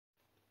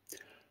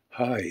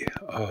Hi,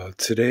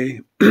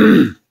 today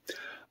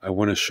I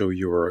want to show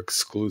you our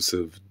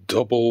exclusive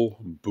double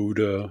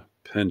Buddha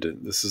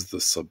pendant. This is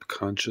the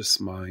Subconscious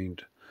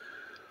Mind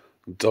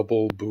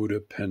double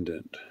Buddha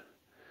pendant.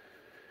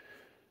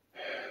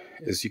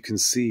 As you can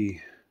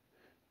see,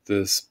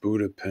 this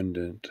Buddha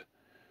pendant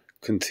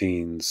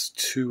contains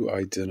two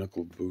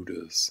identical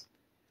Buddhas.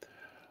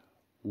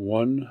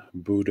 One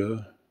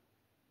Buddha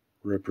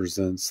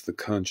represents the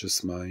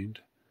conscious mind,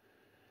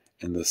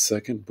 and the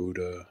second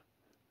Buddha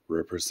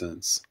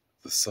represents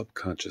the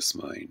subconscious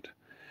mind.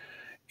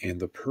 And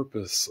the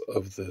purpose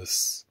of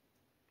this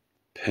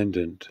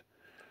pendant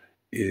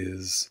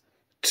is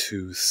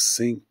to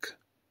sync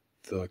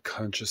the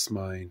conscious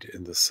mind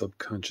and the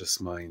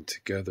subconscious mind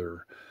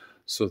together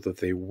so that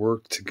they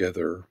work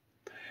together.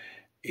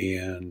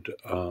 And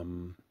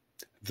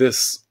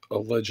this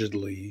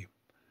allegedly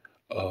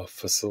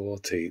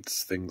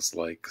facilitates things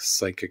like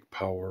psychic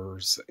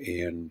powers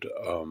and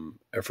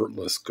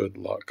effortless good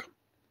luck.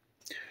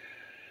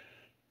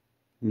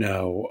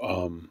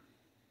 Now,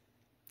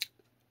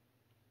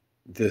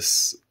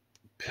 this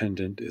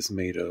pendant is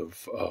made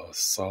of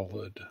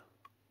solid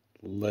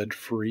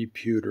lead-free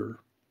pewter,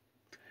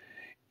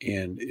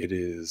 and it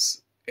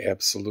is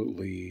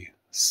absolutely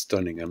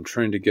stunning. I'm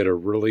trying to get a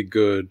really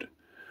good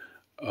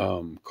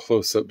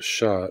close-up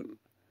shot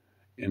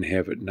and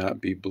have it not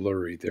be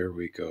blurry. There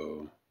we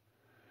go.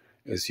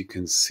 As you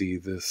can see,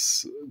 the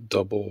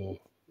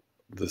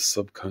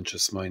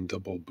subconscious mind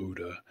double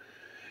Buddha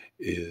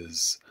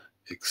is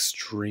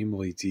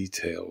extremely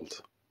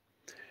detailed,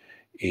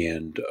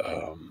 and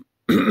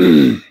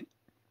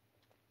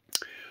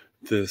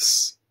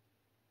this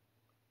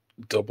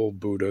double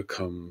Buddha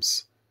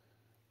comes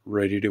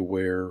ready to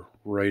wear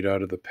right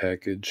out of the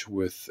package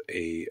with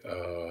a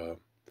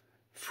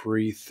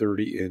free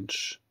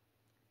 30-inch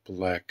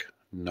black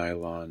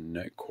nylon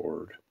neck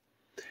cord.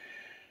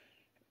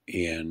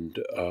 And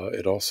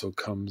it also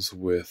comes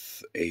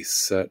with a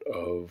set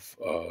of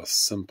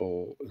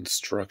simple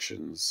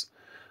instructions.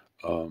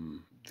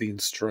 The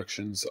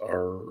instructions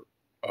are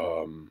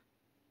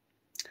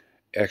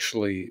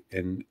actually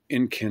an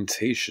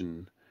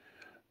incantation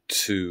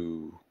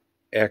to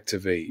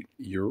activate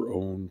your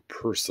own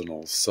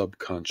personal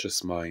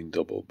subconscious mind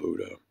double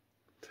Buddha.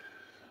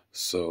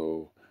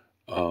 So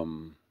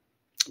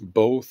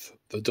both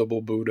the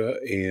double Buddha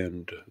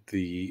and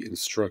the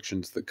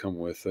instructions that come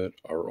with it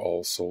are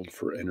all sold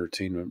for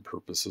entertainment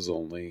purposes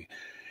only,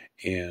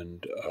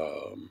 and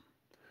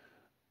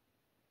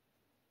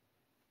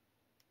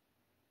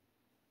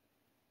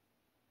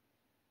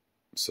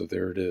so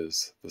there it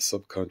is, the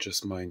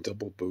subconscious mind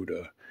double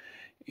Buddha,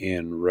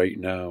 and right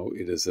now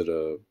it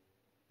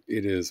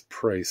is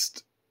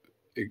priced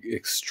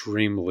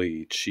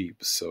extremely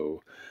cheap.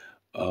 So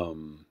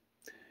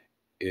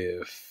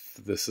if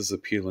this is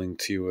appealing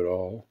to you at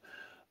all,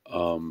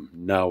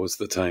 now is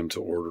the time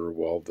to order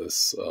while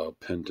this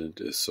pendant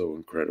is so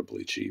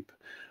incredibly cheap.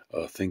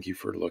 Thank you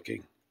for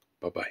looking.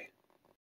 Bye-bye.